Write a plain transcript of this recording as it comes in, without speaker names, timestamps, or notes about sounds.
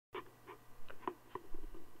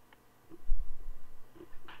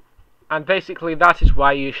And basically that is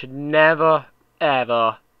why you should never,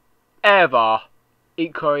 ever, ever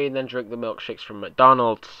eat curry and then drink the milkshakes from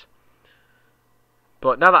McDonald's.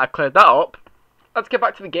 But now that I've cleared that up, let's get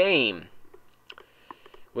back to the game.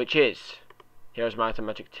 Which is Heroes Might and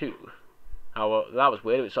Magic 2. Oh, well, that was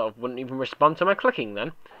weird. It sort of wouldn't even respond to my clicking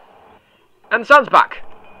then. And the sound's back!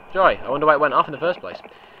 Joy, I wonder why it went off in the first place.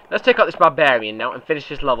 Let's take out this barbarian now and finish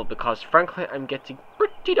this level because, frankly, I'm getting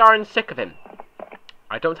pretty darn sick of him.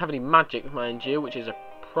 I don't have any magic, mind you, which is a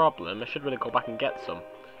problem. I should really go back and get some.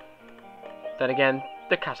 Then again,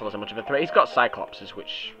 the castle isn't much of a threat. He's got Cyclopses,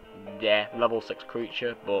 which, yeah, level 6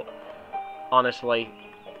 creature, but honestly,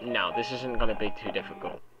 no, this isn't going to be too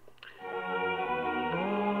difficult.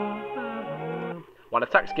 One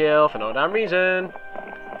attack skill for no damn reason.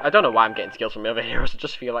 I don't know why I'm getting skills from the other heroes. I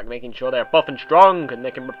just feel like making sure they're buff and strong and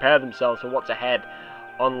they can prepare themselves for what's ahead.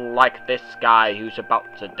 Unlike this guy who's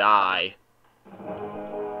about to die.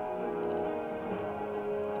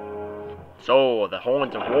 So, the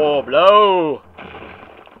horns of war blow!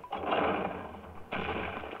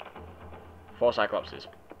 4 Cyclopses.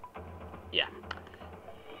 Yeah.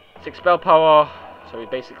 6 spell power. So he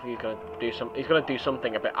basically is going to do he's going to do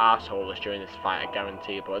something a bit arseholish during this fight, I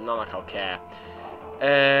guarantee, but not like I'll care.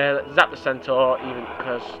 Let's zap the centaur, even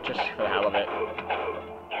because, just for the hell of it.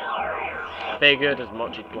 Figured as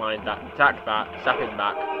much. He'd blind that, attack that, zap him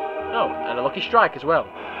back. Oh, and a lucky strike as well.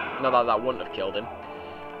 Not that that wouldn't have killed him.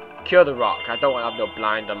 Cure the rock. I don't want to have no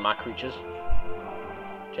blind on my creatures.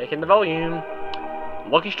 Checking the volume.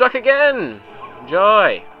 Lucky strike again!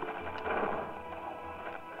 Enjoy!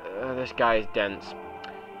 This guy is dense.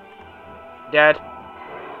 Dead.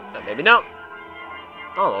 Maybe not.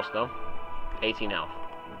 Almost though. 18 health.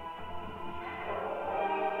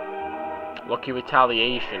 Lucky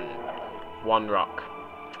retaliation. 1 rock.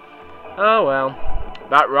 Oh well.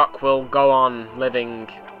 That rock will go on living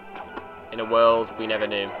in a world we never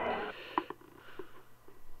knew.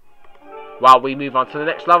 While we move on to the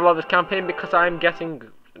next level of this campaign, because I'm getting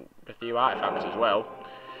a few artifacts as well.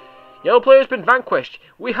 Yellow player has been vanquished.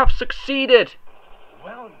 We have succeeded.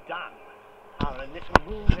 Well done. Our initial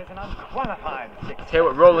move is an unqualified success. Let's hear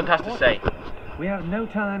what Roland has to say. We have no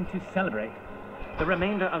time to celebrate. The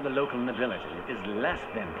remainder of the local nobility is less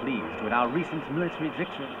than pleased with our recent military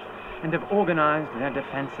victories and have organized their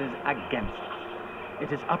defenses against us.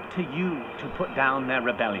 It is up to you to put down their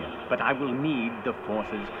rebellion, but I will need the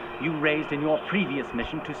forces you raised in your previous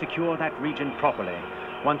mission to secure that region properly.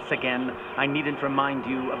 Once again, I needn't remind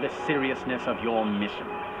you of the seriousness of your mission.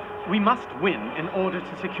 We must win in order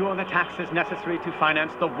to secure the taxes necessary to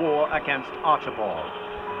finance the war against Archibald.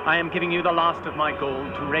 I am giving you the last of my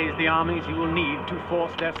gold to raise the armies you will need to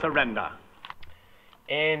force their surrender.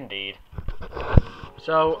 Indeed.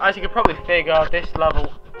 So, as you can probably figure, this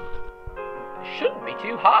level shouldn't be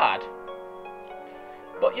too hard.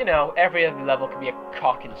 But, you know, every other level can be a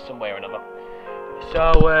cock in some way or another.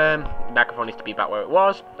 So, the microphone needs to be back where it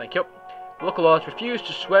was. Thank you. The local lords refuse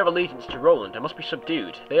to swear allegiance to Roland and must be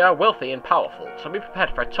subdued. They are wealthy and powerful, so be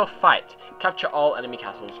prepared for a tough fight. Capture all enemy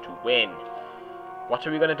castles to win. What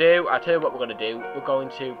are we going to do? I'll tell you what we're going to do. We're going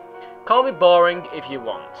to... Call me boring if you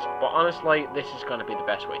want, but honestly, this is going to be the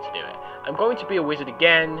best way to do it. I'm going to be a wizard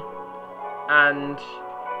again, and...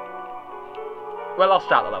 Well, I'll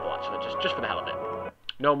start the level, actually, just for the hell of it.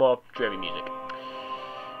 No more dreary music.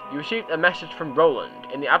 You received a message from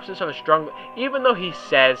Roland. In the absence of a strong... Even though he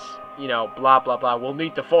says, you know, blah, blah, blah, we'll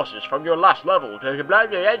need the forces from your last level, blah, blah, blah,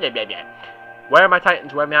 blah, blah, blah, blah. Where are my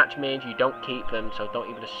titans? Where are my archmages? You don't keep them, so don't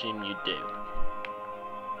even assume you do.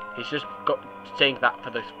 He's just saying that for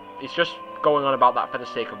the... He's just going on about that for the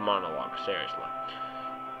sake of monologue, seriously.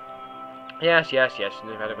 Yes, yes, yes.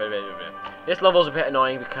 This level's a bit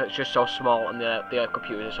annoying because it's just so small and the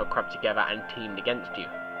computers are so cramped together and teamed against you.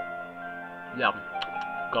 Yum.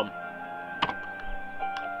 Gum.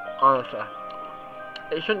 Honestly.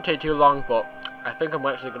 It shouldn't take too long, but I think I'm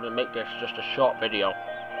actually going to make this just a short video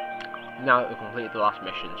now that we've completed the last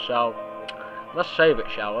mission. So, let's save it,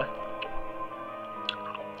 shall we?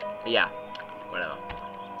 But yeah, whatever.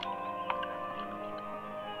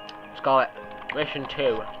 Let's call it Mission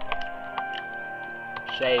 2.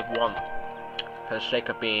 Save 1. For the sake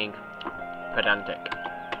of being pedantic.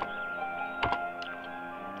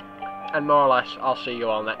 And more or less, I'll see you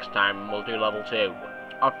all next time and we'll do level 2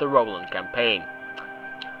 of the Roland campaign.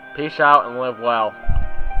 Peace out and live well.